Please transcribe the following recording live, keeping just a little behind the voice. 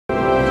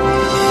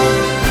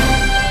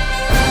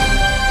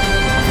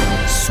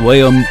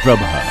Swayam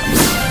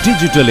Prabha.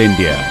 Digital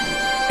India.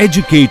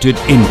 Educated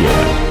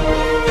India.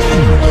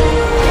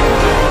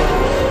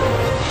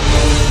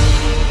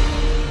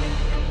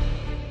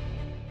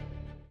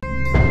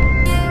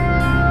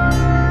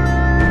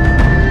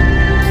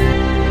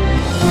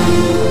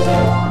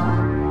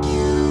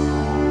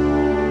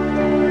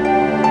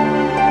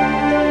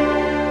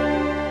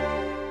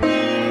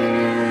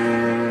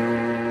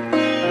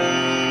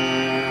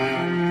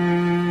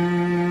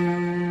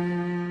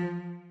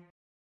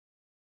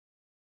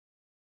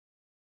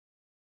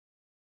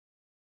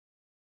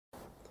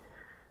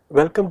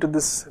 Welcome to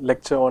this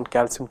lecture on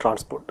calcium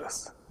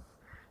transporters.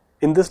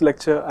 In this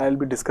lecture, I will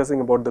be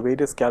discussing about the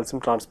various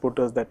calcium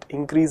transporters that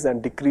increase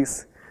and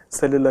decrease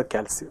cellular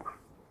calcium.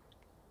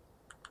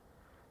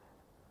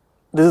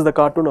 This is the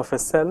cartoon of a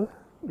cell.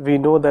 We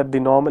know that the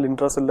normal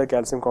intracellular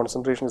calcium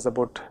concentration is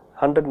about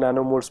 100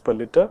 nanomoles per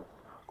liter.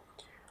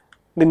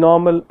 The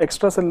normal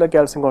extracellular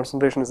calcium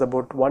concentration is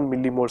about 1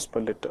 millimoles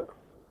per liter.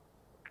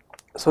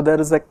 So there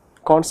is a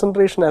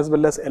concentration as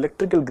well as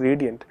electrical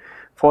gradient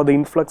for the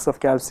influx of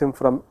calcium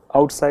from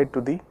outside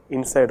to the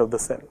inside of the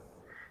cell.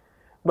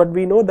 But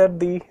we know that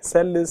the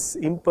cell is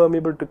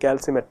impermeable to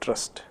calcium at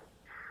rest.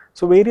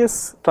 So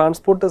various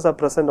transporters are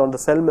present on the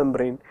cell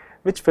membrane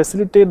which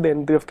facilitate the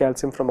entry of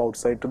calcium from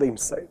outside to the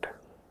inside.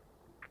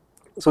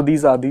 So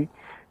these are the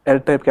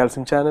L-type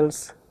calcium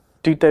channels,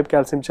 T-type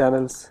calcium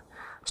channels,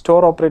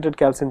 store operated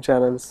calcium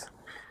channels,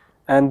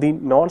 and the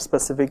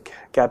non-specific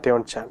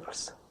cation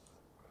channels.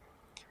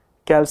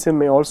 Calcium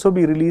may also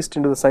be released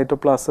into the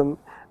cytoplasm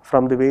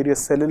from the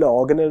various cellular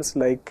organelles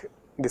like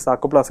the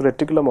sarcoplasmic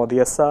reticulum or the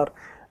SR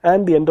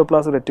and the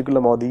endoplasmic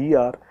reticulum or the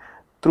ER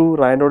through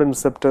ryanodine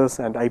receptors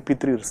and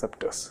IP3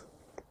 receptors.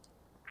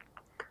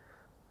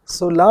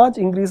 So large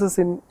increases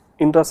in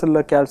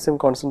intracellular calcium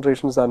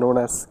concentrations are known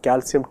as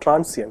calcium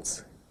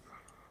transients.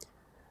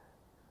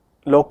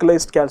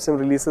 Localized calcium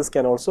releases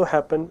can also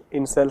happen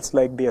in cells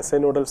like the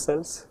synodal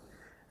cells,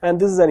 and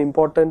this is an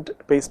important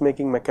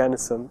pacemaking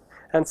mechanism,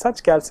 and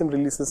such calcium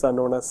releases are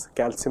known as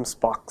calcium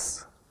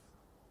sparks.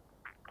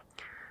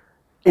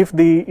 If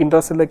the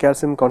intracellular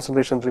calcium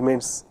concentration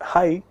remains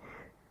high,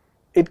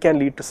 it can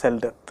lead to cell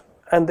death,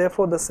 and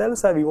therefore the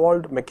cells have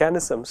evolved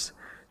mechanisms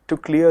to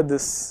clear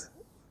this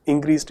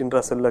increased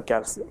intracellular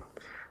calcium.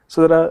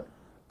 So there are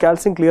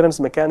calcium clearance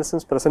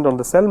mechanisms present on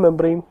the cell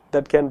membrane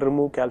that can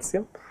remove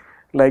calcium,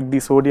 like the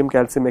sodium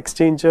calcium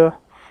exchanger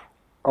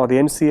or the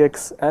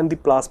NCX and the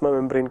plasma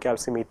membrane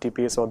calcium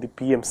ATPase or the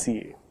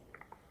PMCA.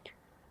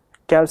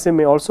 Calcium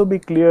may also be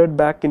cleared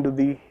back into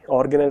the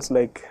organelles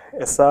like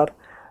SR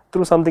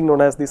through something known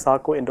as the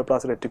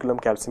sarcoendoplasmic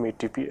reticulum calcium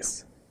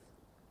ATPase.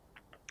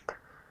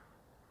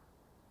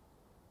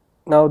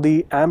 Now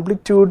the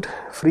amplitude,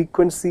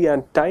 frequency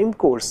and time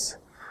course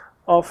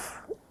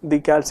of the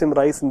calcium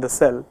rise in the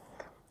cell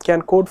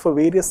can code for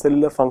various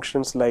cellular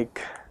functions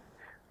like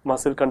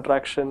muscle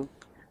contraction,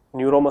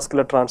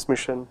 neuromuscular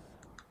transmission,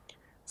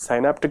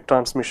 synaptic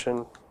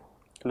transmission,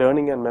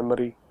 learning and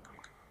memory,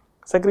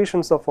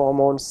 secretions of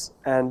hormones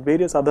and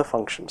various other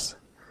functions.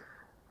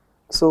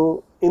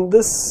 So in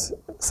this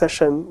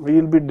session, we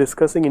will be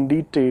discussing in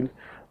detail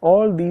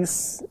all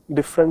these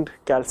different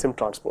calcium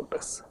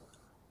transporters.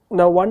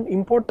 Now one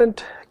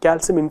important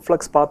calcium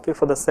influx pathway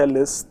for the cell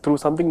is through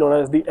something known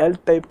as the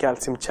L-type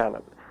calcium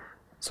channel.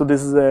 So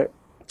this is a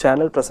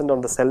channel present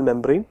on the cell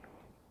membrane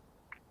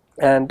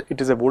and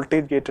it is a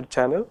voltage gated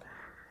channel.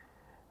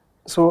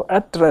 So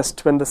at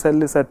rest, when the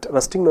cell is at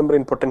resting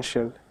membrane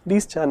potential,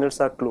 these channels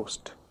are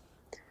closed.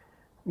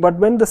 But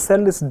when the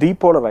cell is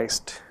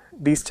depolarized,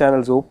 these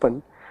channels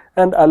open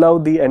and allow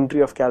the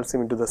entry of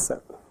calcium into the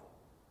cell.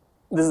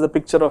 This is a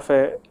picture of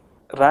a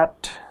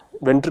rat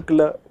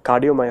ventricular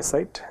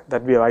cardiomyocyte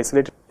that we have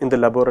isolated in the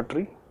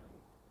laboratory,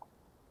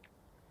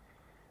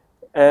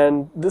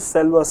 and this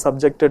cell was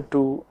subjected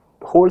to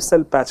whole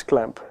cell patch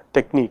clamp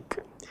technique,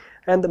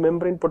 and the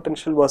membrane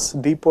potential was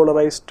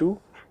depolarized to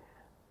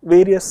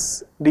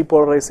various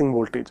depolarizing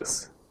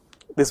voltages.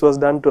 This was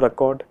done to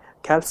record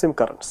calcium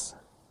currents,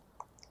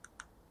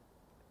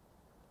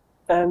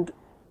 and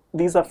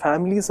these are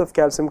families of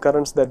calcium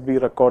currents that we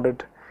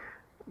recorded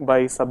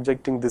by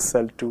subjecting this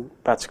cell to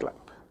patch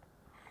clamp.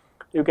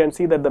 You can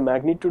see that the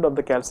magnitude of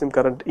the calcium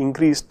current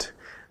increased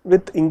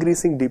with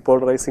increasing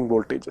depolarizing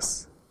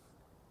voltages.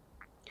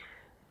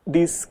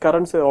 These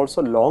currents are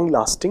also long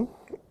lasting,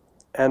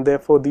 and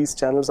therefore these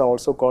channels are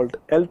also called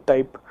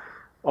L-type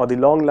or the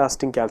long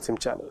lasting calcium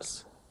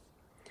channels.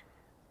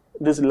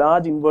 This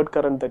large invert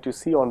current that you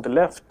see on the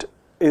left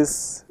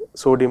is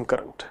sodium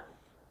current.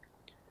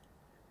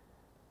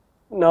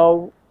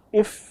 Now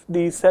if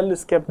the cell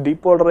is kept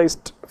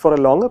depolarized for a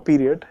longer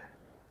period,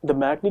 the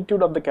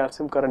magnitude of the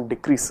calcium current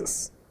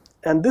decreases,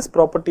 and this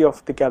property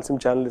of the calcium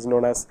channel is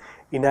known as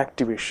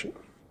inactivation.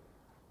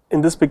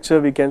 In this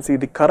picture we can see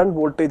the current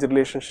voltage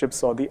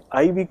relationships or the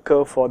IV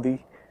curve for the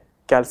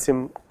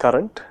calcium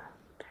current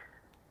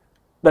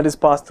that is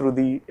passed through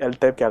the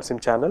L-type calcium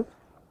channel.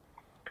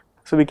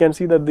 So we can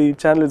see that the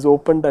channel is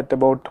opened at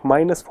about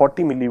minus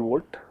 40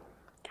 millivolt,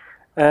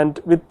 and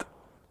with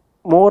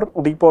more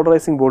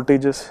depolarizing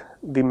voltages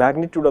the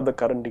magnitude of the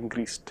current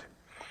increased.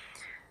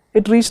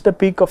 It reached a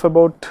peak of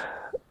about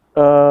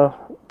 0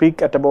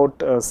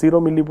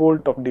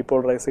 millivolt of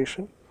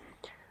depolarization.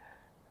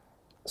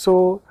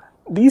 So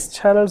these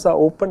channels are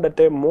opened at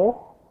a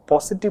more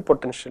positive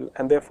potential,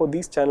 and therefore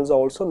these channels are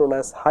also known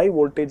as high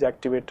voltage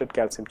activated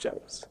calcium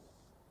channels.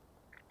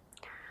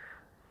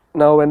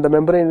 Now when the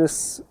membrane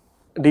is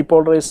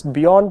depolarized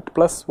beyond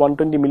plus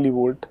 120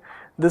 millivolt,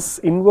 this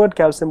inward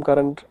calcium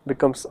current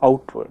becomes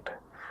outward.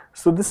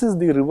 So this is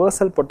the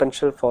reversal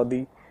potential for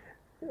the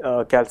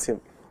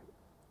calcium,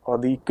 or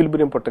the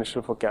equilibrium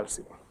potential for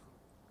calcium.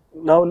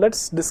 Now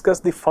let's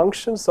discuss the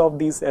functions of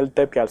these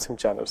L-type calcium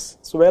channels.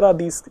 So where are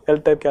these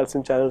L-type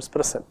calcium channels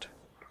present?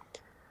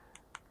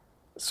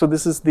 So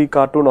this is the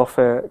cartoon of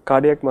a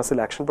cardiac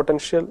muscle action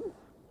potential,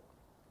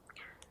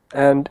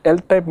 and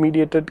L-type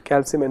mediated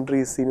calcium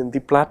entry is seen in the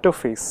plateau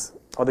phase,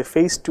 or the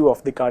phase 2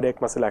 of the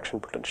cardiac muscle action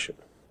potential.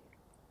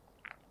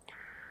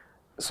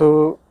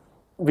 So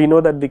we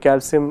know that the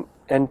calcium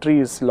entry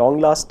is long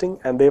lasting,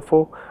 and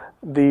therefore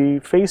the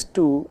phase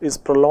 2 is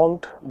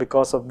prolonged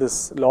because of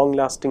this long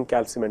lasting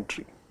calcium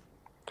entry,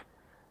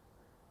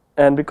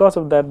 and because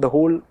of that the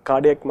whole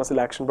cardiac muscle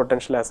action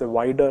potential has a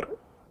wider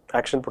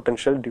action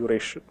potential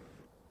duration.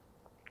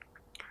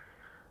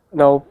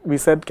 Now we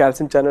said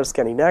calcium channels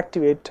can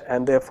inactivate,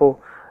 and therefore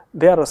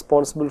they are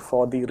responsible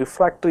for the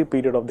refractory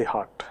period of the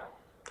heart.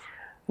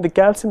 The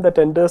calcium that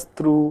enters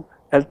through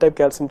L-type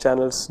calcium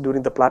channels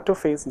during the plateau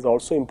phase is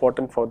also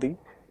important for the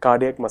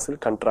cardiac muscle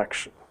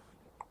contraction.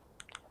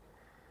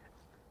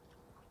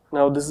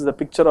 Now this is a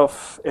picture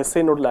of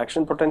SA nodal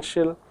action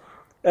potential.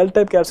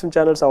 L-type calcium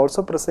channels are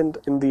also present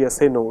in the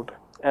SA node,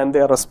 and they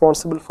are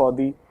responsible for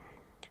the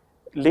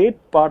late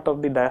part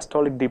of the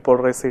diastolic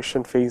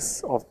depolarization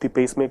phase of the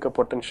pacemaker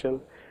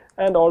potential,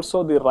 and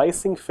also the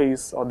rising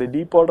phase or the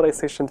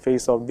depolarization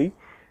phase of the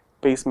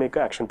pacemaker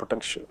action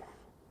potential.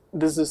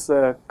 This is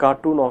a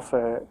cartoon of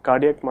a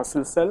cardiac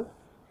muscle cell.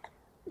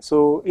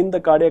 So in the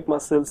cardiac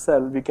muscle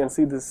cell we can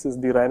see this is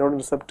the rhinodin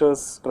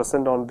receptors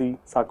present on the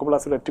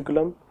sarcoplasmic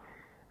reticulum,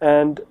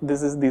 and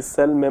this is the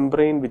cell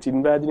membrane which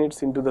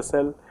invaginates into the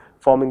cell,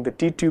 forming the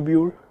T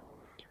tubule.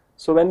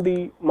 So when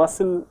the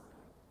muscle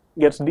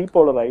gets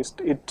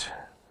depolarized, it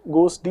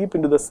goes deep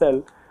into the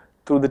cell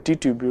through the T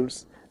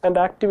tubules and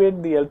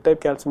activate the L-type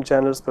calcium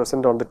channels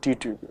present on the T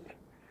tubule.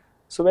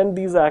 So when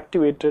these are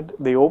activated,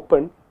 they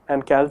open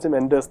and calcium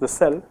enters the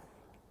cell.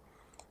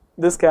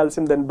 This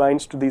calcium then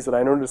binds to these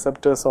rhinodin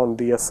receptors on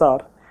the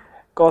SR,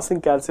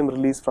 causing calcium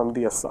release from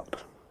the SR.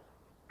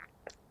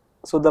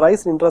 So the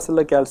rise in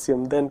intracellular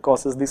calcium then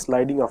causes the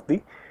sliding of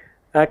the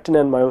actin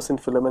and myosin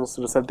filaments,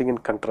 resulting in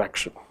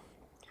contraction.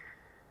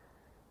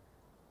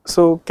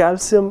 So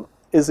calcium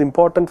is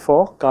important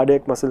for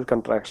cardiac muscle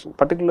contraction,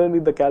 particularly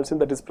the calcium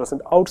that is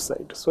present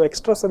outside. So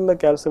extracellular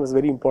calcium is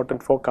very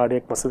important for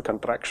cardiac muscle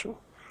contraction,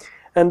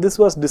 and this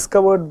was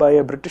discovered by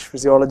a British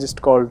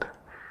physiologist called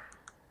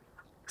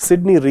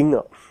Sidney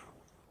Ringer.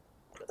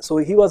 So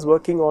he was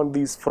working on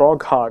these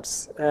frog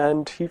hearts,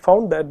 and he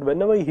found that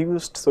whenever he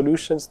used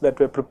solutions that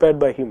were prepared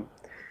by him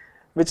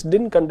which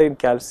didn't contain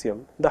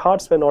calcium, the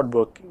hearts were not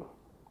working.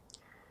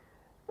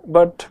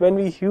 But when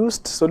we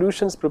used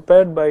solutions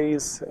prepared by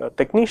his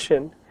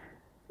technician,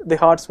 the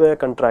hearts were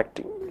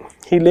contracting.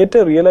 He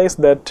later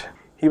realized that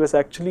he was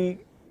actually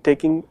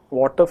taking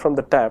water from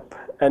the tap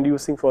and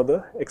using for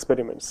the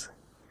experiments.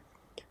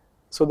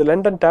 So the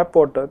London tap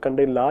water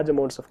contained large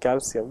amounts of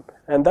calcium,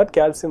 and that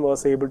calcium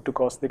was able to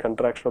cause the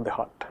contraction of the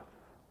heart.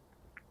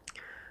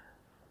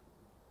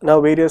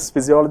 Now various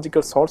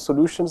physiological salt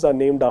solutions are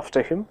named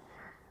after him.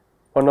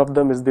 One of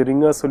them is the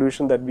Ringer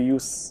solution that we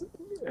use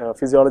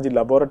physiology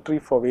laboratory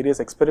for various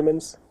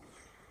experiments.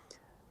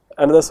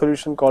 Another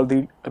solution called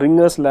the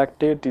Ringer's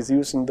lactate is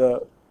used in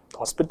the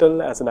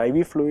hospital as an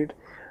IV fluid.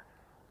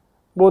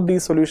 Both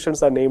these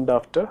solutions are named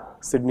after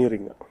Sidney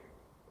Ringer.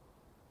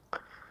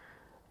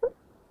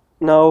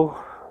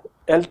 Now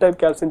L-type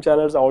calcium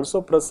channels are also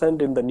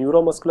present in the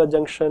neuromuscular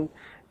junction,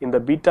 in the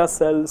beta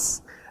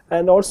cells,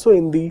 and also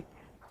in the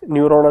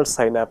neuronal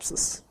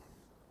synapses.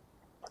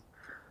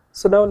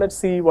 So now let's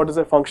see what is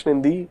the function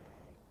in the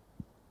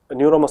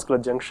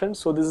neuromuscular junction.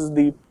 So this is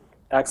the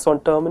axon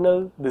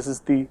terminal, this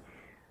is the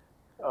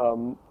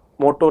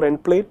motor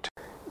end plate.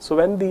 So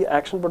when the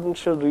action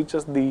potential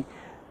reaches the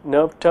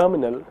nerve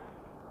terminal,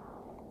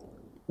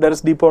 there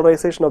is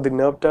depolarization of the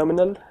nerve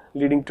terminal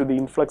leading to the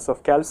influx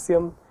of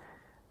calcium,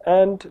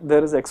 and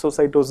there is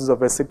exocytosis of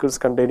vesicles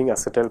containing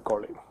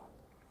acetylcholine,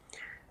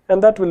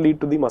 and that will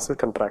lead to the muscle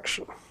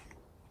contraction.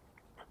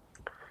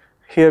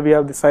 Here we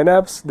have the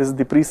synapse. This is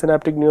the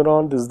presynaptic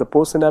neuron, this is the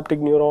postsynaptic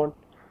neuron.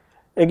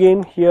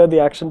 Again here the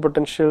action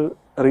potential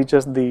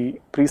reaches the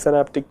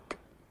presynaptic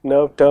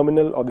nerve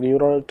terminal or the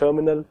neuronal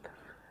terminal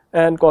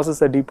and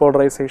causes a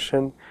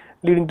depolarization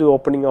leading to the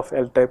opening of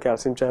L-type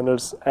calcium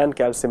channels and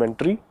calcium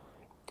entry.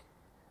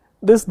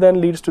 This then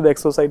leads to the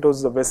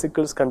exocytosis of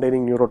vesicles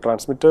containing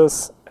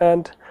neurotransmitters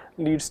and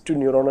leads to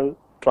neuronal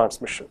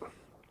transmission.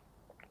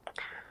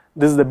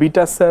 This is the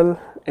beta cell.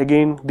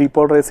 Again,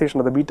 depolarization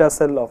of the beta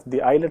cell of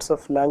the islets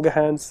of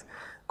Langerhans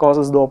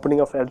causes the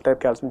opening of L-type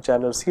calcium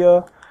channels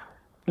here,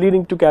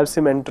 leading to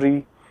calcium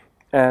entry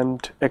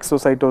and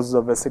exocytosis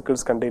of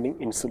vesicles containing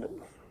insulin.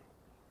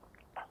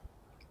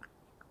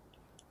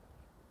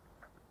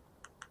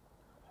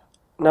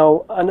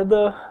 Now,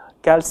 another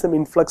calcium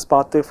influx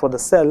pathway for the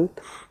cell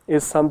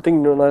is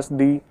something known as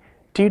the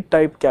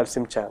T-type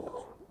calcium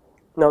channel.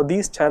 Now,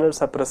 these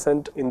channels are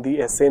present in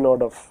the SA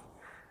node of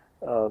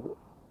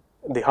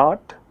the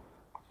heart,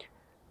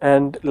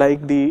 and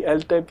like the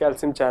L-type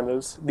calcium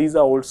channels, these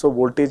are also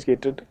voltage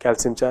gated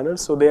calcium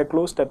channels, so they are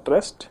closed at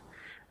rest,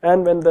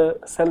 and when the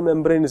cell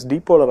membrane is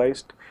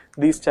depolarized,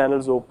 these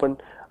channels open,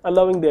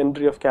 allowing the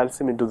entry of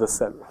calcium into the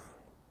cell.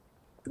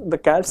 The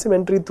calcium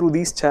entry through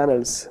these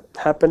channels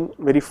happen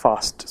very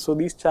fast, so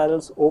these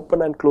channels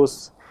open and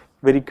close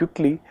very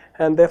quickly,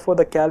 and therefore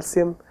the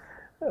calcium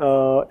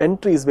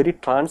entry is very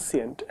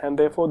transient, and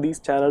therefore these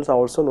channels are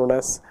also known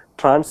as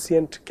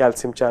transient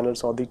calcium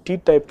channels or the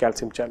T-type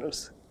calcium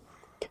channels.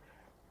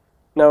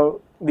 Now,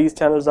 these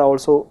channels are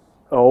also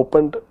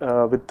opened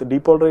with the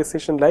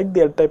depolarization like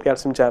the L-type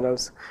calcium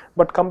channels,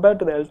 but compared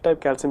to the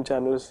L-type calcium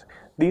channels,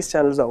 these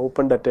channels are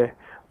opened at a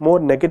more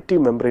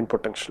negative membrane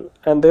potential,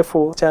 and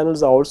therefore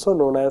channels are also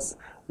known as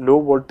low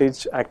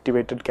voltage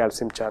activated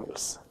calcium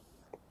channels.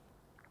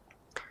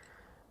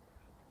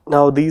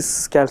 Now,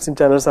 these calcium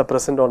channels are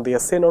present on the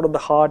SA node of the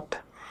heart.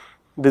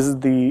 This is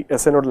the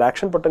SA nodal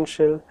action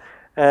potential,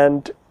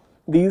 and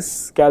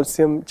these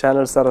calcium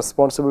channels are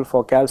responsible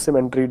for calcium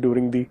entry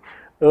during the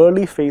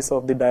early phase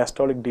of the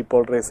diastolic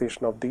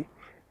depolarization of the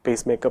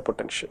pacemaker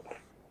potential.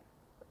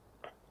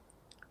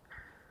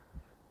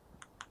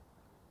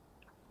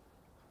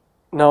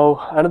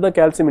 Now, another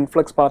calcium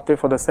influx pathway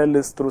for the cell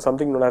is through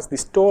something known as the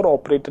store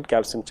operated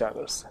calcium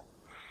channels.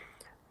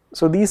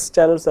 So, these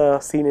channels are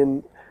seen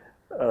in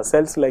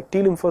cells like T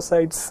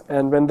lymphocytes,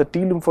 and when the T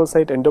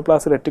lymphocyte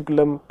endoplasmic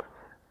reticulum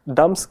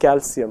dumps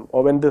calcium,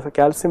 or when the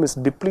calcium is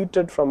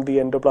depleted from the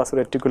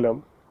endoplasmic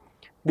reticulum,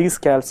 these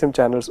calcium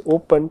channels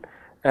open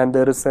and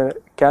there is a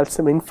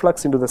calcium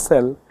influx into the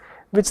cell,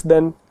 which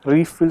then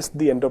refills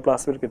the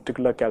endoplasmic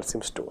reticular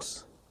calcium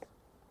stores.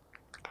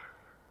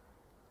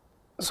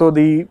 So,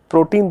 the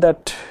protein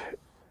that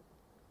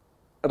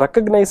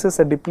recognizes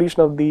a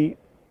depletion of the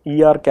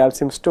ER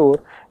calcium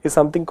store is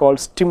something called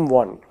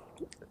STIM1.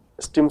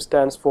 STIM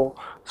stands for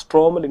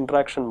stromal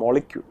interaction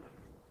molecule.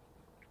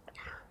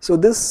 So,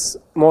 this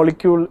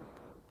molecule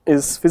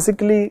is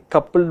physically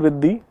coupled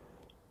with the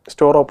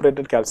store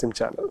operated calcium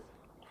channel.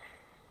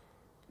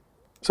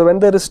 So, when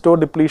there is store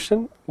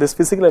depletion, this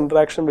physical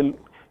interaction will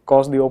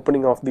cause the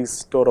opening of these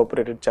store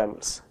operated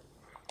channels.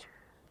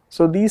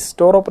 So, these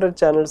store operated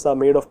channels are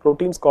made of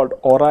proteins called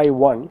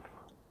ORI1,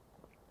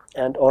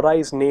 and ORI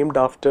is named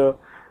after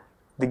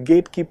the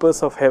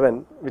gatekeepers of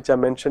heaven, which are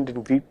mentioned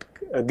in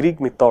Greek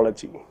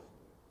mythology.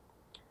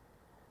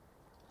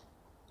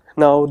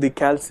 Now, the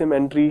calcium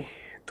entry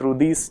through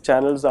these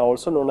channels are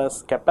also known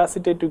as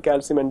capacitative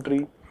calcium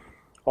entry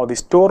or the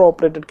store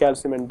operated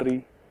calcium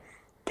entry,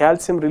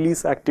 calcium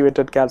release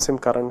activated calcium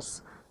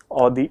currents,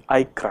 or the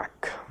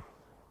ICRAC.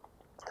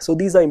 So,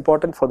 these are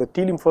important for the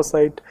T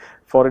lymphocyte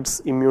for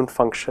its immune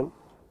function.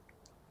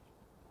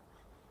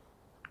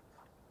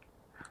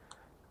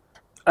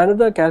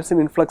 Another calcium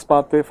influx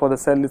pathway for the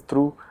cell is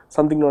through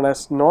something known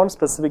as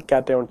non-specific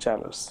cation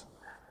channels.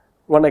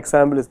 One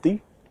example is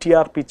the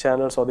TRP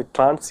channels or the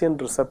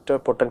transient receptor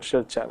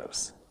potential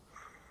channels.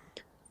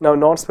 Now,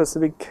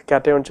 non-specific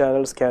cation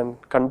channels can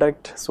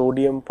conduct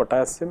sodium,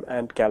 potassium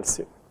and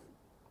calcium.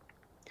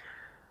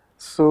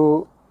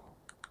 So,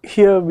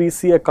 here we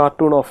see a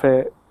cartoon of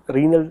a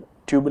renal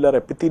tubular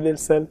epithelial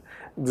cell.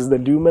 This is the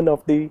lumen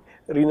of the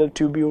renal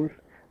tubule.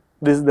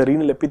 This is the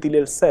renal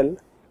epithelial cell.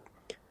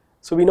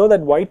 So, we know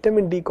that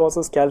vitamin D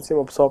causes calcium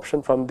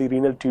absorption from the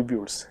renal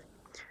tubules,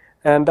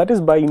 and that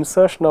is by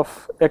insertion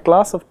of a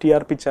class of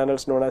TRP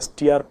channels known as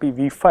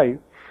TRPV5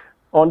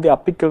 on the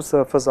apical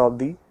surface of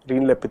the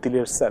renal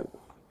epithelial cell.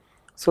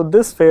 So,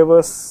 this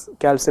favors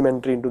calcium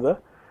entry into the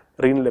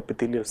renal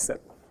epithelial cell.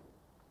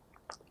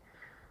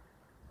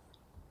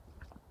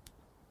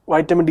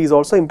 Vitamin D is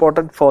also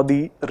important for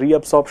the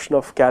reabsorption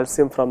of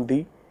calcium from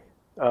the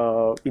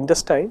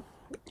intestine.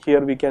 Here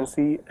we can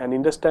see an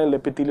intestinal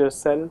epithelial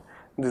cell.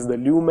 This is the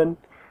lumen.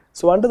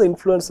 So, under the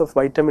influence of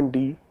vitamin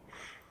D,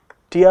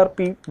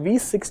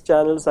 TRPV6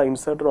 channels are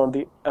inserted on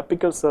the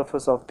apical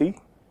surface of the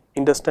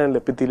intestinal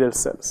epithelial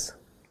cells.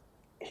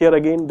 Here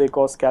again they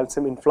cause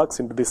calcium influx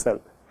into the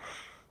cell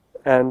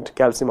and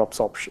calcium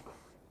absorption.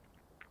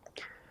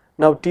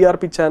 Now,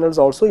 TRP channels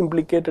also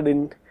implicated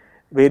in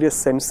various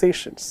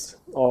sensations,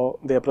 or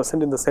they are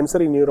present in the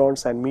sensory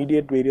neurons and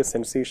mediate various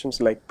sensations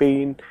like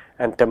pain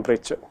and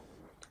temperature.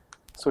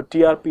 So,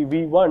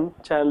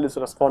 TRPV1 channel is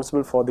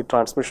responsible for the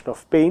transmission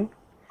of pain.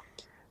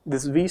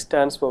 This V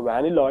stands for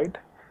vanilloid,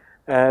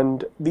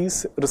 and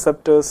these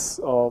receptors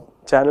or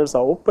channels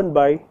are opened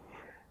by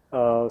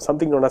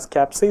something known as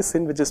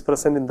capsaicin, which is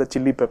present in the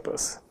chili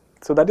peppers.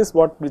 So, that is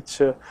what which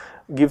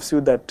gives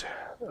you that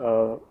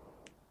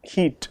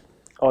heat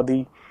or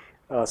the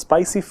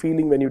spicy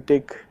feeling when you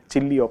take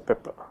chili or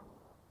pepper.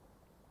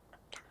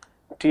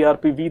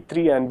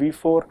 TRP-V3 and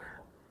V4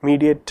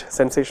 mediate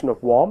sensation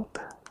of warmth.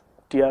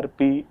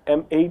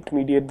 TRP-M8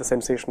 mediate the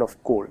sensation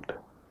of cold.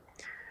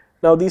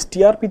 Now these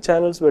TRP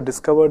channels were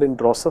discovered in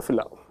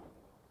Drosophila,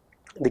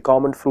 the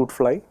common fruit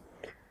fly.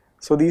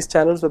 So these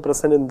channels were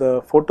present in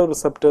the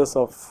photoreceptors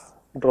of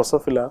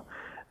Drosophila,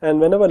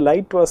 and whenever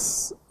light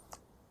was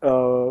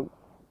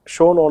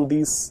shown on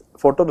these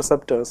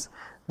photoreceptors,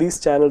 these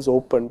channels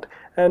opened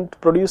and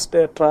produced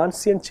a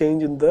transient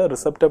change in the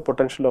receptor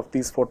potential of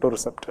these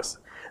photoreceptors.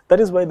 That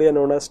is why they are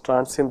known as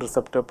transient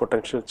receptor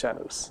potential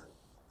channels,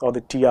 or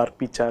the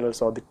TRP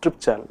channels, or the TRP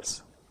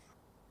channels.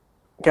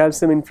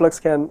 Calcium influx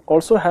can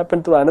also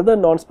happen through another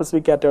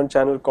non-specific cation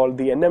channel called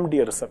the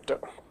NMDA receptor.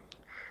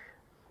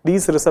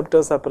 These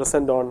receptors are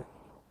present on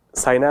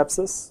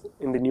synapses,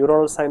 in the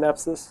neuronal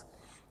synapses.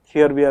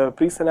 Here we have a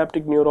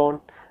presynaptic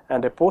neuron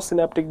and a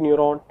postsynaptic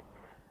neuron.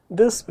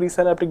 This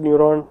presynaptic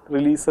neuron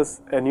releases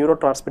a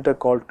neurotransmitter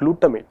called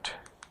glutamate.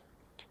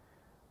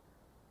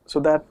 So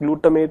that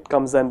glutamate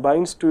comes and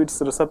binds to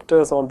its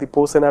receptors on the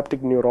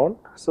postsynaptic neuron.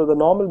 So the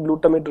normal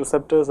glutamate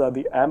receptors are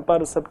the AMPA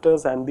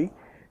receptors and the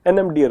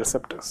NMDA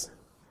receptors.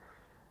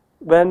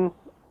 When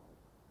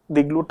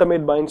the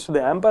glutamate binds to the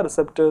AMPA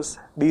receptors,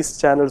 these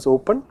channels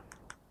open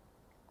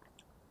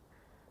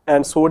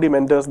and sodium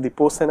enters the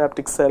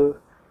postsynaptic cell,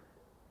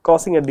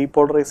 causing a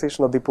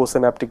depolarization of the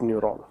postsynaptic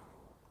neuron.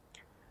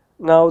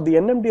 Now the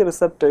NMDA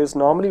receptor is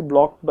normally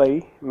blocked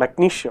by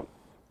magnesium,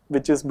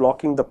 which is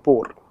blocking the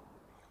pore.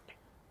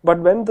 But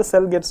when the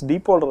cell gets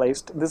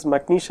depolarized, this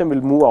magnesium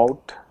will move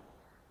out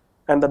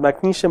and the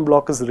magnesium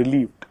block is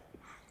relieved.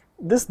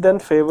 This then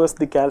favors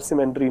the calcium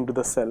entry into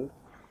the cell,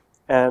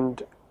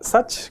 and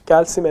such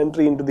calcium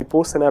entry into the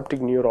postsynaptic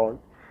neuron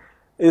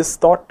is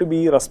thought to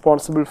be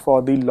responsible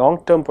for the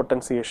long-term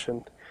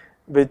potentiation,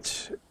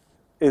 which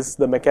is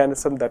the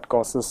mechanism that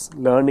causes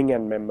learning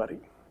and memory.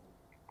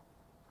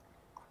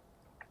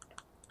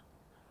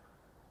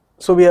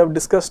 So we have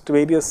discussed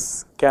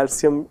various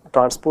calcium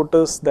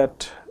transporters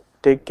that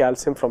take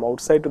calcium from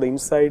outside to the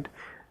inside.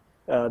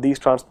 These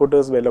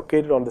transporters were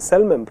located on the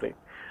cell membrane.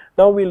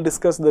 Now we will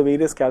discuss the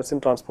various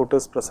calcium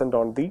transporters present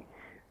on the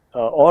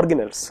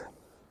organelles.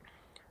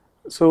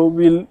 So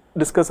we will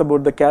discuss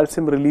about the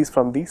calcium release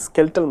from the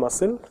skeletal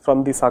muscle,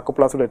 from the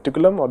sarcoplasmic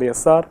reticulum or the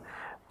SR,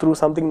 through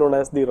something known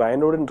as the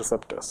ryanodin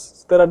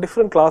receptors. There are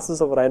different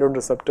classes of ryanodin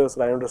receptors,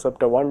 ryanodin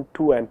receptor 1,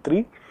 2 and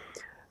 3.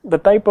 The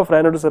type of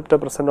ryanodin receptor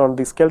present on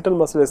the skeletal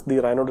muscle is the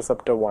ryanodin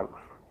receptor 1.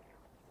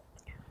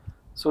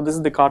 So this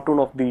is the cartoon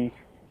of the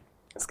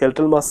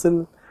skeletal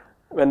muscle.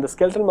 When the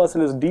skeletal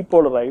muscle is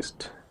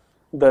depolarized,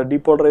 the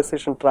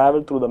depolarization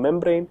travels through the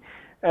membrane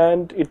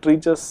and it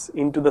reaches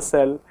into the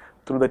cell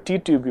through the T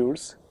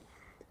tubules,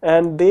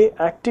 and they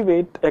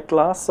activate a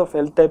class of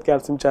L-type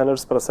calcium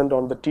channels present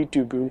on the T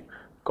tubule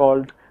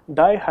called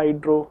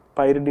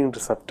dihydropyridine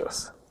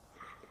receptors.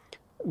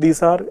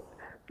 These are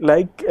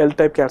like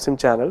L-type calcium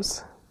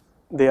channels.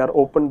 They are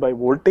opened by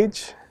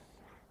voltage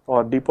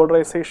or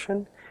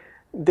depolarization.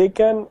 They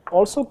can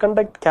also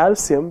conduct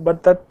calcium,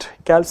 but that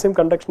calcium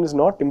conduction is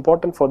not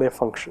important for their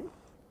function.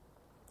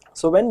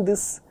 So when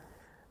this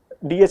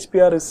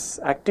DHPR is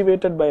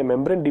activated by a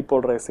membrane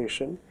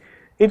depolarization,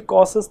 it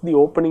causes the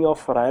opening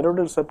of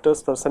ryanodin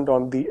receptors present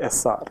on the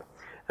SR,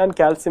 and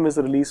calcium is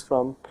released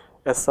from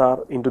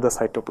SR into the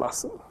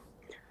cytoplasm.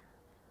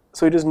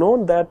 So it is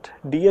known that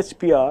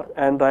DHPR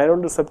and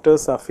ryanodin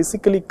receptors are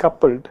physically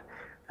coupled,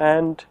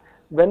 and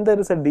when there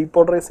is a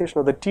depolarization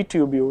of the T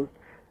tubule,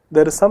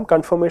 there is some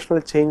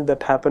conformational change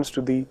that happens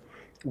to the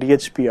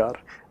DHPR,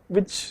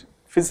 which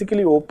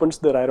physically opens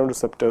the ryanodin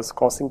receptors,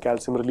 causing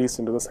calcium release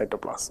into the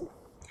cytoplasm.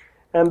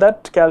 And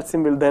that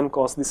calcium will then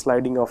cause the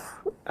sliding of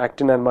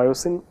actin and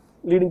myosin,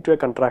 leading to a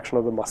contraction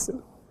of the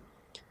muscle.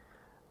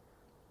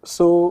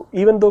 So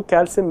even though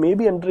calcium may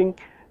be entering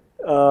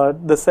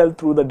the cell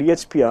through the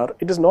DHPR,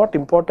 it is not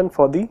important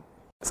for the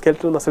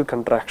skeletal muscle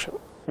contraction.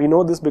 We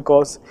know this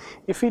because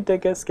if we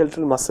take a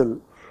skeletal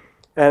muscle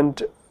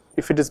and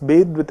if it is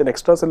bathed with an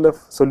extracellular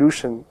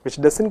solution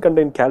which doesn't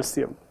contain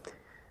calcium,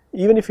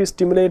 even if you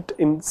stimulate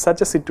in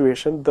such a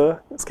situation, the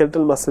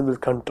skeletal muscle will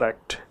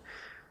contract,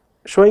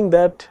 showing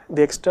that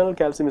the external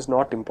calcium is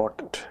not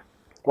important.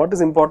 What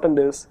is important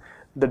is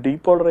the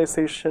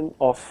depolarization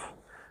of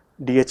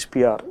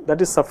DHPR,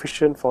 that is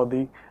sufficient for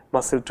the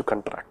muscle to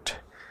contract.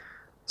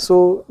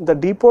 So the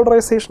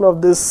depolarization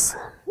of this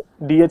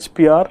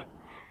DHPR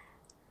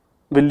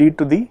will lead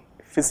to the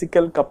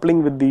physical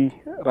coupling with the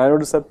ryanodin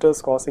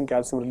receptors, causing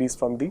calcium release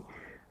from the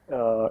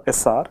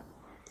SR,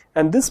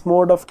 and this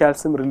mode of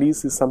calcium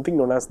release is something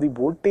known as the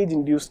voltage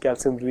induced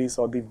calcium release,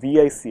 or the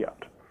VICR.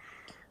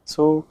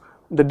 So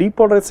the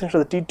depolarization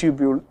of the T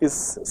tubule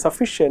is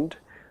sufficient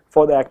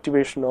for the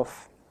activation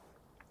of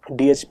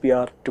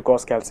DHPR to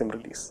cause calcium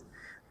release.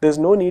 There is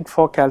no need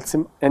for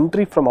calcium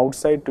entry from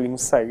outside to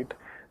inside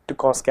to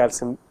cause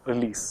calcium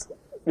release,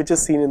 which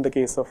is seen in the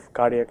case of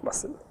cardiac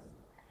muscle.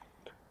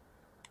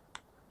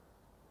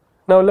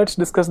 Now let's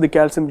discuss the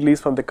calcium release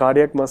from the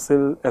cardiac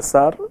muscle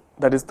SR,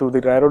 that is through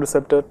the ryanodin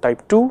receptor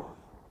type 2.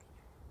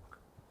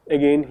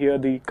 again here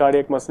the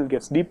cardiac muscle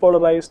gets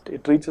depolarized,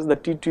 it reaches the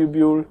T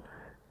tubule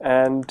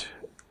and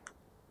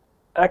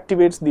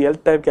activates the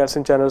L-type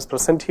calcium channels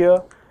present here.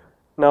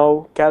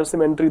 Now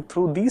calcium entry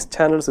through these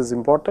channels is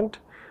important.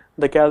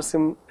 The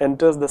calcium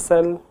enters the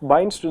cell,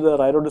 binds to the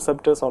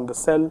rhizoreceptors on the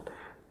cell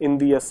in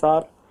the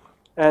SR,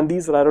 and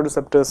these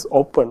rhizoreceptors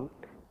open,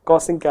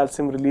 causing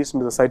calcium release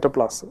into the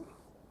cytoplasm.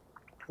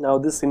 Now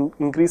this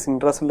increase in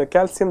intracellular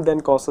calcium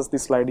then causes the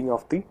sliding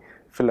of the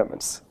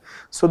filaments.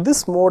 So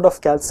this mode of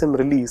calcium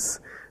release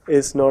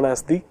is known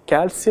as the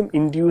calcium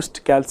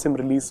induced calcium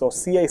release, or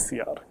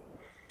CICR.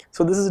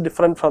 So this is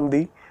different from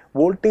the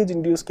voltage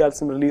induced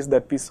calcium release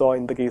that we saw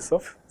in the case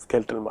of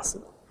skeletal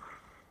muscle.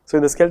 So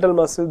in the skeletal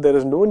muscle there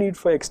is no need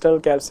for external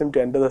calcium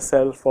to enter the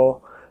cell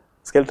for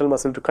skeletal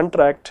muscle to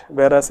contract,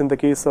 whereas in the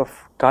case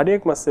of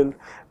cardiac muscle,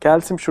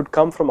 calcium should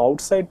come from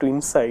outside to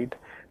inside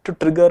to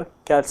trigger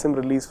calcium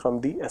release from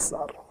the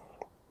SR.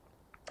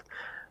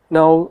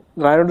 Now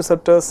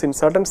rhizoreceptors in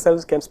certain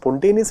cells can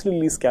spontaneously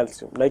release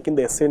calcium, like in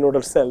the SA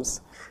nodal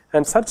cells,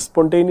 and such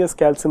spontaneous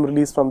calcium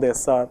release from the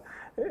SR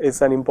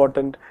is an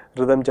important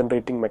rhythm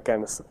generating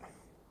mechanism.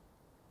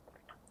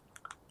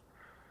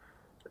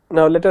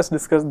 Now let us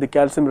discuss the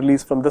calcium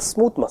release from the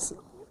smooth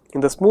muscle.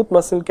 In the smooth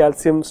muscle,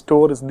 calcium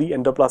store is the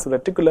endoplasmic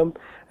reticulum,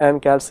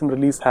 and calcium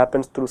release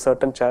happens through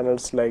certain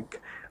channels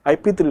like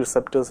IP3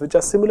 receptors, which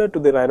are similar to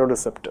the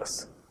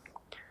rhinoreceptors.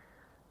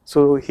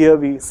 So here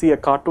we see a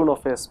cartoon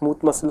of a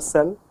smooth muscle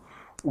cell.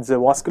 It's a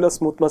vascular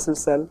smooth muscle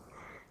cell.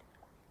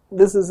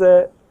 This is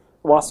a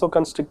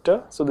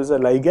vasoconstrictor, so this is a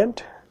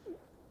ligand,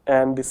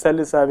 and the cell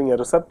is having a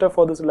receptor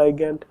for this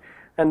ligand,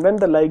 and when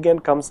the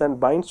ligand comes and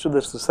binds to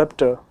this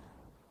receptor,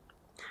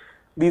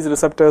 these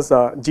receptors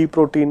are G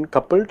protein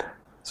coupled.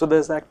 So there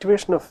is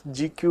activation of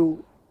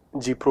GQ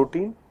G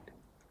protein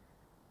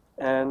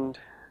and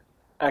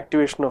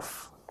activation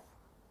of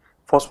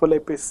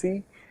phospholipase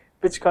C,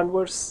 which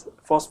converts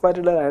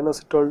phosphatidyl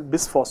ionositol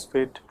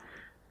bisphosphate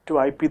to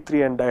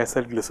IP3 and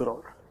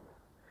diacylglycerol.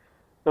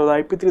 Now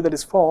the IP3 that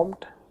is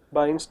formed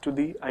binds to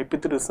the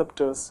IP3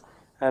 receptors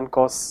and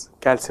cause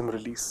calcium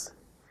release.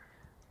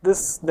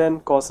 This then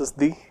causes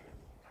the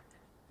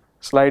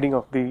sliding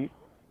of the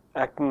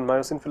actin and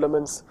myosin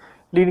filaments,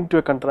 leading to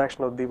a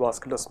contraction of the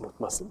vascular smooth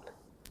muscle.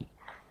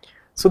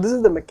 So this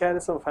is the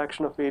mechanism of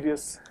action of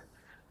various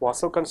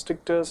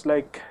vasoconstrictors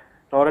like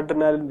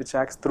noradrenaline, which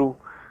acts through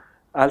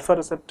alpha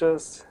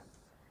receptors,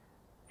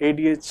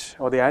 ADH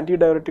or the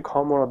antidiuretic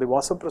hormone, or the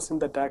vasopressin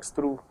that acts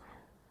through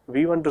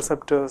V1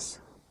 receptors,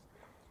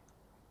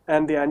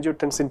 and the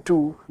angiotensin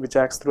 2, which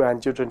acts through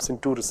angiotensin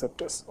 2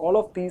 receptors. All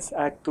of these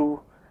act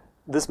through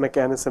this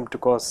mechanism to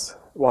cause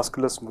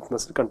vascular smooth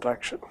muscle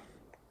contraction.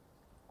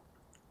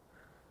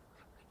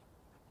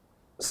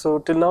 So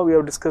till now we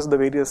have discussed the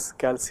various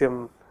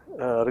calcium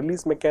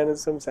release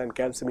mechanisms and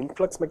calcium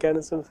influx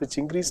mechanisms which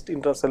increased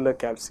intracellular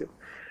calcium.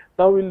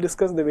 Now we will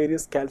discuss the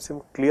various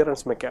calcium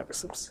clearance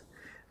mechanisms.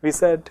 We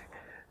said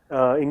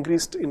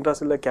increased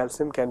intracellular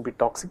calcium can be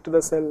toxic to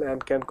the cell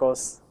and can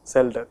cause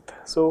cell death.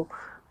 So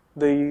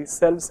the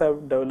cells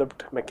have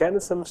developed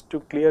mechanisms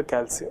to clear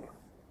calcium.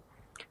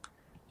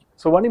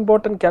 So one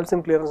important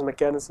calcium clearance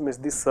mechanism is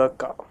the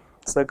SERCA.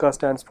 SERCA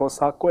stands for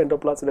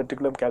sarcoendoplasmic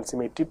reticulum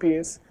calcium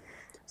ATPase.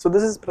 So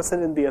this is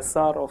present in the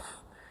SR of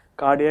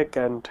cardiac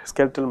and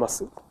skeletal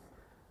muscle.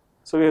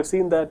 So we have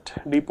seen that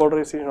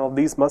depolarization of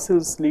these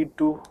muscles lead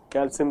to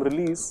calcium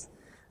release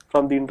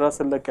from the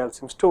intracellular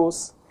calcium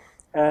stores,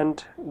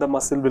 and the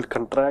muscle will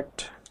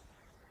contract.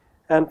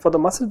 And for the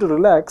muscle to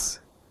relax,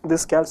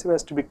 this calcium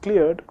has to be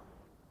cleared,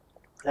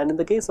 and in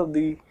the case of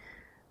the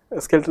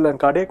skeletal and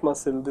cardiac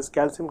muscle, this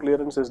calcium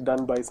clearance is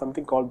done by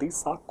something called the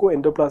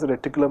sarcoendoplasmic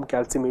reticulum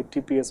calcium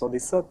ATPase, or the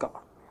SERCA.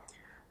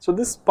 So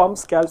this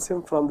pumps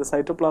calcium from the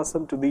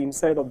cytoplasm to the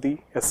inside of the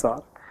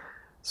SR.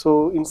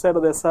 So inside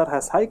of the SR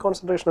has high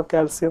concentration of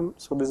calcium,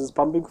 so this is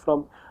pumping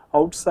from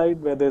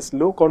outside where there is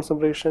low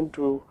concentration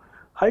to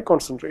high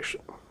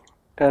concentration,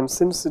 and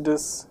since it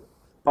is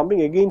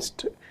pumping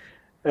against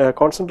a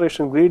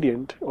concentration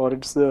gradient, or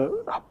it's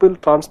the uphill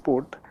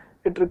transport,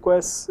 it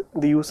requires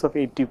the use of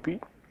ATP,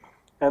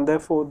 and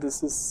therefore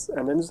this is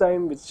an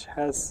enzyme which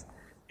has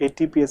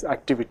ATPase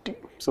activity.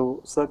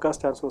 So SERCA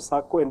stands for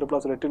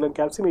sarcoendoplasmic reticulum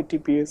calcium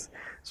ATPase.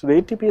 So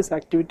the ATPase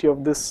activity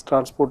of this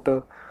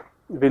transporter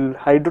will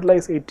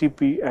hydrolyze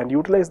ATP and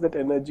utilize that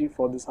energy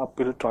for this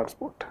uphill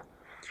transport.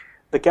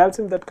 The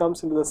calcium that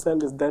comes into the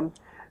cell is then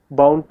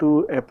bound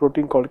to a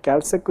protein called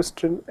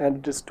calsequestrin, and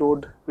it is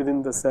stored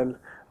within the cell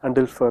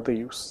until further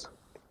use.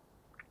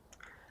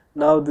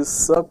 Now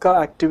this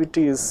SERCA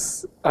activity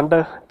is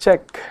under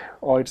check,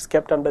 or it's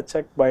kept under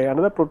check by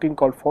another protein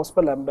called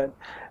phospholamban,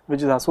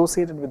 which is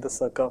associated with the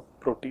SERCA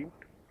protein.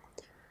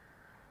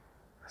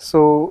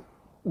 So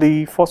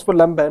the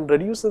phospholamban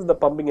reduces the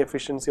pumping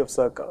efficiency of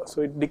SERCA,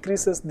 so it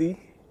decreases the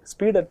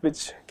speed at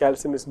which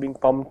calcium is being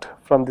pumped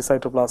from the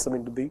cytoplasm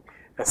into the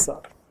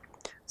SR.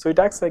 So it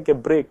acts like a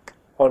brake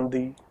on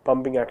the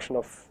pumping action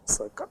of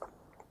SERCA.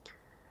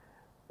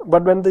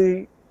 But when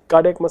the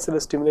cardiac muscle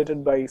is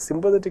stimulated by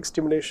sympathetic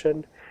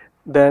stimulation,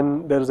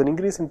 then there is an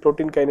increase in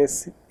protein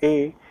kinase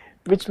A,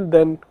 which will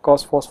then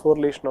cause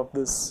phosphorylation of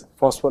this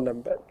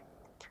phospholamban.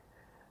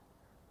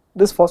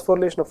 This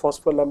phosphorylation of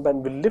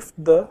phospholamban will lift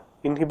the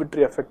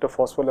inhibitory effect of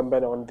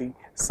phospholamban on the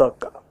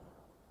circa,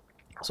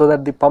 so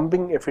that the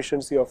pumping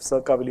efficiency of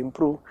circa will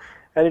improve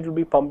and it will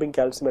be pumping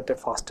calcium at a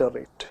faster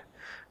rate.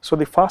 So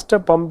the faster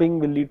pumping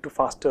will lead to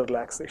faster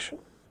relaxation.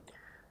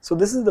 So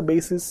this is the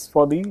basis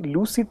for the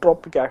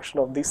lucitropic action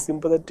of the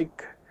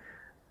sympathetic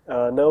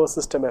nervous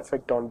system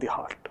effect on the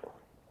heart.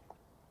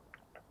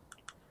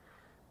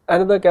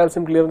 Another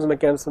calcium clearance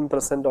mechanism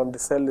present on the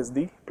cell is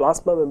the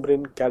plasma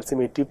membrane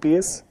calcium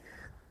ATPase.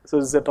 So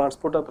this is a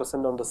transporter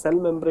present on the cell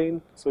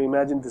membrane. So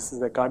imagine this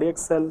is a cardiac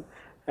cell,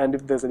 and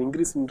if there is an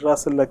increase in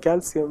intracellular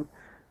calcium,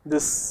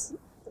 this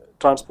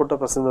transporter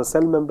present on the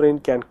cell membrane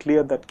can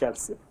clear that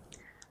calcium.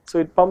 So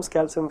it pumps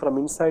calcium from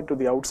inside to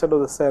the outside of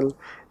the cell.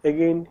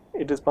 Again,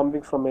 it is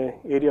pumping from an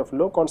area of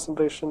low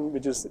concentration,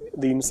 which is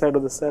the inside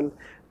of the cell,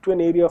 to an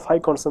area of high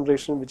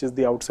concentration, which is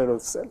the outside of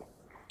the cell.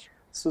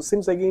 So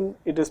since again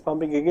it is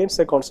pumping against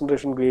a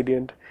concentration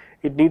gradient,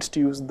 it needs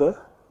to use the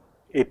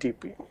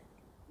ATP.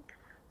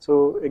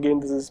 So again,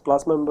 this is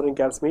plasma membrane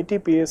calcium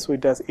ATPase, so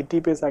it has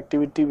ATPase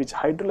activity which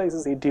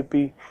hydrolyzes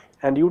ATP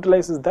and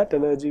utilizes that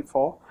energy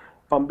for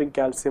pumping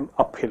calcium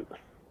uphill.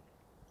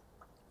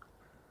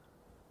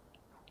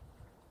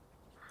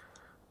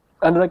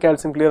 Another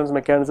calcium clearance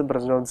mechanism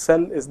present on the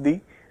cell is the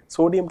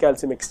sodium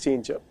calcium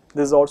exchanger.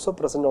 This is also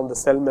present on the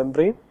cell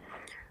membrane.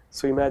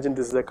 So imagine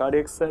this is a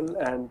cardiac cell,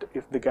 and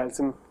if the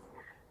calcium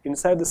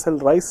inside the cell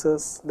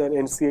rises, then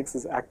NCX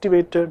is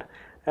activated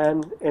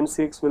and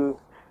NCX will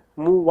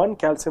move one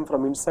calcium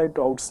from inside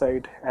to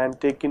outside and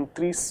take in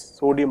 3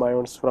 sodium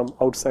ions from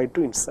outside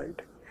to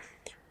inside.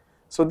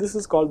 So this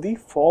is called the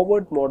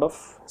forward mode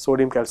of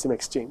sodium calcium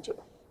exchanger.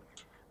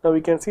 Now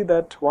we can see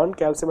that 1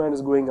 calcium ion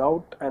is going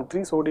out and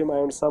 3 sodium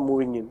ions are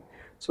moving in.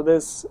 So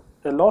there's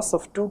a loss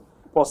of 2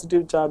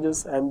 positive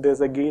charges and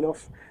there's a gain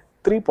of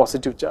 3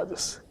 positive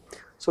charges.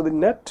 So the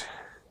net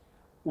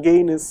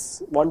gain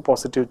is 1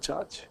 positive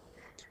charge,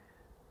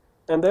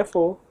 and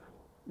therefore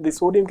the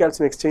sodium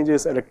calcium exchanger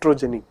is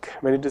electrogenic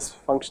when it is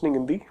functioning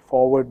in the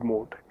forward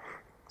mode.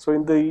 So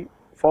in the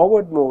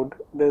forward mode,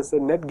 there is a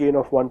net gain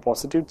of 1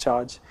 positive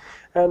charge,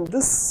 and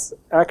this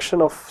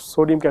action of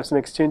sodium calcium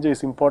exchanger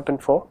is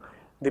important for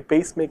the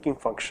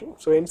pacemaking function.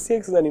 So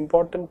NCX is an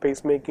important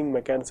pacemaking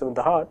mechanism in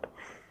the heart.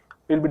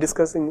 We will be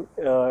discussing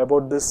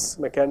about this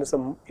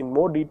mechanism in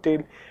more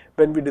detail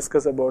when we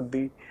discuss about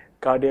the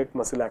cardiac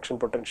muscle action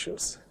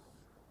potentials.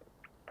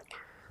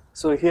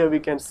 So here we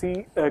can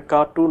see a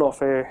cartoon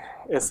of a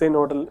SA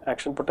nodal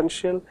action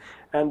potential,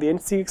 and the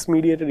NCX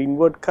mediated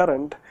inward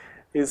current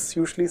is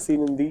usually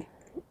seen in the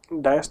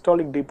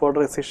diastolic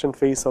depolarization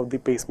phase of the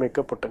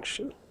pacemaker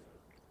potential.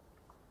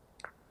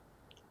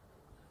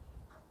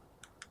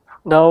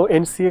 Now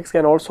NCX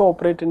can also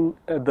operate in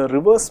the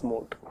reverse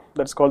mode,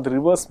 that's called the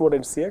reverse mode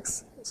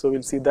NCX. So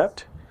we'll see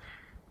that.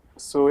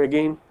 So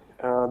again,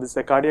 this is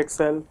a cardiac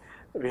cell.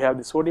 We have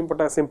the sodium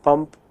potassium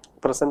pump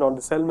present on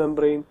the cell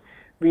membrane.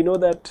 We know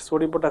that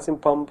sodium potassium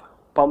pump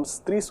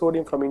pumps 3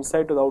 sodium from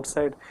inside to the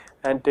outside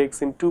and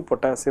takes in 2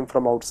 potassium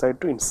from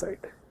outside to inside.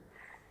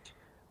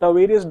 Now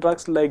various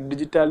drugs like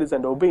digitalis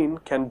and obein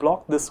can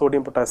block this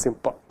sodium potassium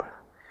pump,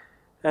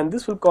 and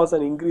this will cause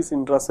an increase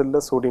in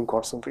intracellular sodium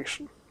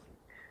concentration.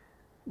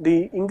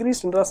 The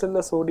increased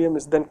intracellular sodium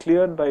is then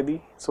cleared by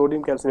the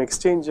sodium calcium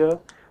exchanger.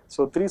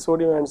 So 3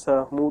 sodium ions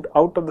are moved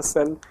out of the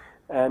cell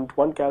and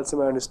 1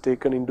 calcium ion is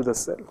taken into the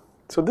cell.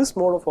 So this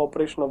mode of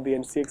operation of the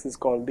NCX is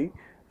called the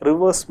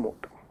reverse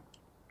mode.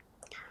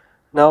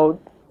 Now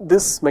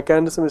this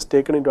mechanism is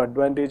taken into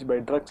advantage by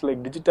drugs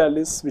like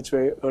digitalis, which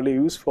were earlier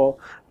used for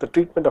the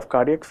treatment of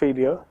cardiac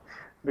failure,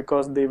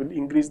 because they will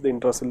increase the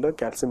intracellular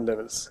calcium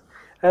levels,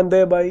 and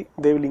thereby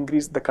they will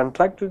increase the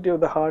contractility of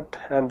the heart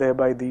and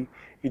thereby the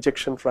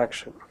ejection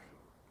fraction.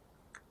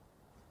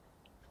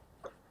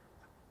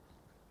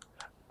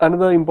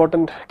 Another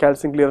important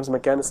calcium clearance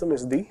mechanism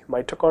is the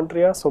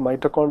mitochondria. So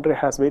mitochondria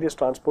has various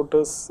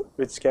transporters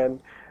which can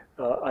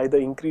either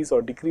increase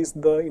or decrease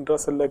the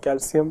intracellular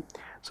calcium.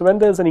 So when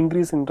there is an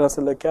increase in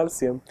intracellular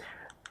calcium,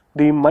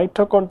 the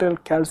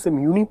mitochondrial calcium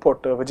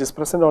uniporter, which is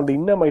present on the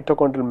inner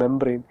mitochondrial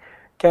membrane,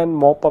 can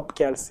mop up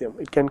calcium.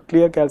 It can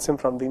clear calcium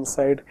from the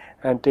inside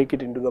and take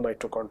it into the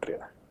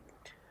mitochondria.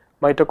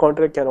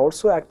 Mitochondria can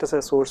also act as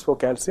a source for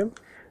calcium,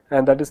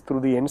 and that is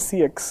through the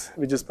NCX,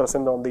 which is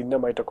present on the inner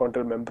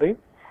mitochondrial membrane.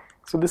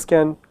 So this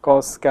can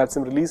cause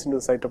calcium release into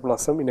the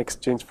cytoplasm in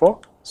exchange for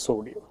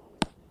sodium.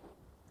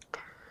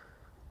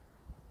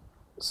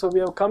 So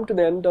we have come to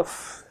the end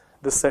of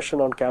this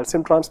session on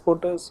calcium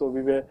transporters. So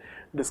we were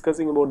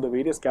discussing about the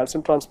various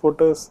calcium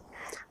transporters.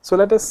 So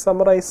let us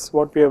summarize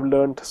what we have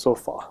learned so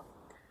far.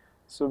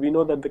 So we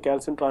know that the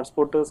calcium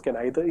transporters can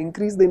either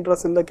increase the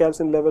intracellular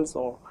calcium levels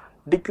or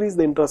decrease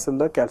the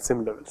intracellular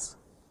calcium levels.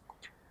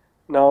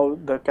 Now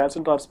the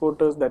calcium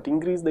transporters that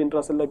increase the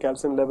intracellular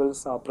calcium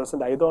levels are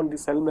present either on the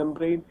cell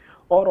membrane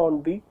or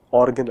on the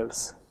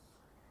organelles.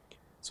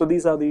 So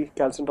these are the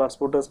calcium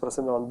transporters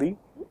present on the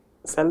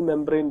cell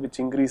membrane which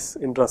increase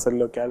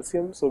intracellular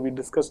calcium. So we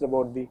discussed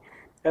about the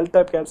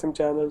L-type calcium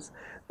channels,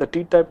 the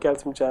T-type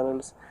calcium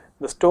channels,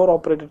 the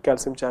store-operated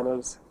calcium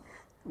channels,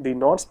 the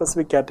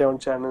non-specific cation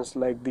channels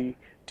like the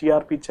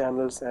TRP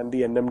channels and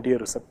the NMDA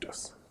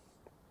receptors.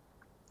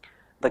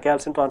 The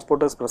calcium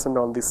transporters present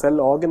on the cell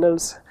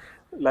organelles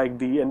like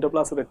the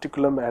endoplasmic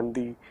reticulum and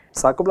the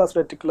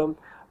sarcoplasmic reticulum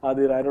are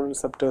the iron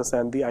receptors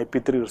and the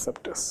IP3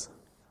 receptors.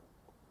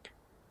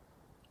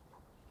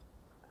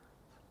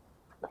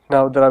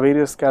 Now there are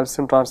various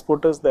calcium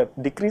transporters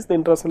that decrease the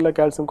intracellular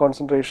calcium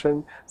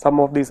concentration. Some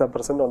of these are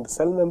present on the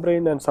cell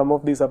membrane and some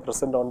of these are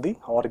present on the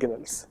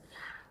organelles.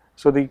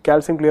 So the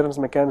calcium clearance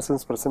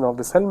mechanisms present on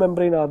the cell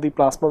membrane are the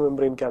plasma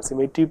membrane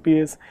calcium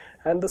ATPase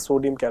and the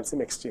sodium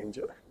calcium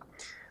exchanger.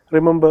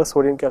 Remember,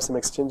 sodium calcium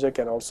exchanger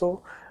can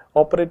also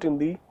operate in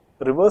the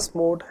reverse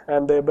mode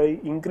and thereby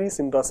increase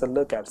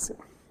intracellular calcium.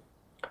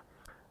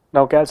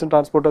 Now calcium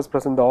transporters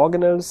present in the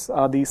organelles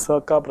are the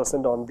SERCA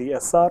present on the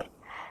SR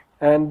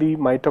and the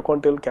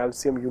mitochondrial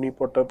calcium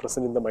uniporter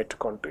present in the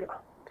mitochondria.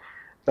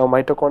 Now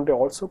mitochondria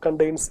also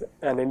contains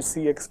an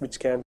NCX which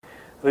can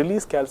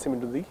release calcium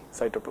into the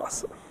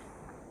cytoplasm.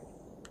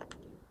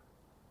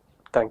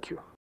 Thank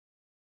you.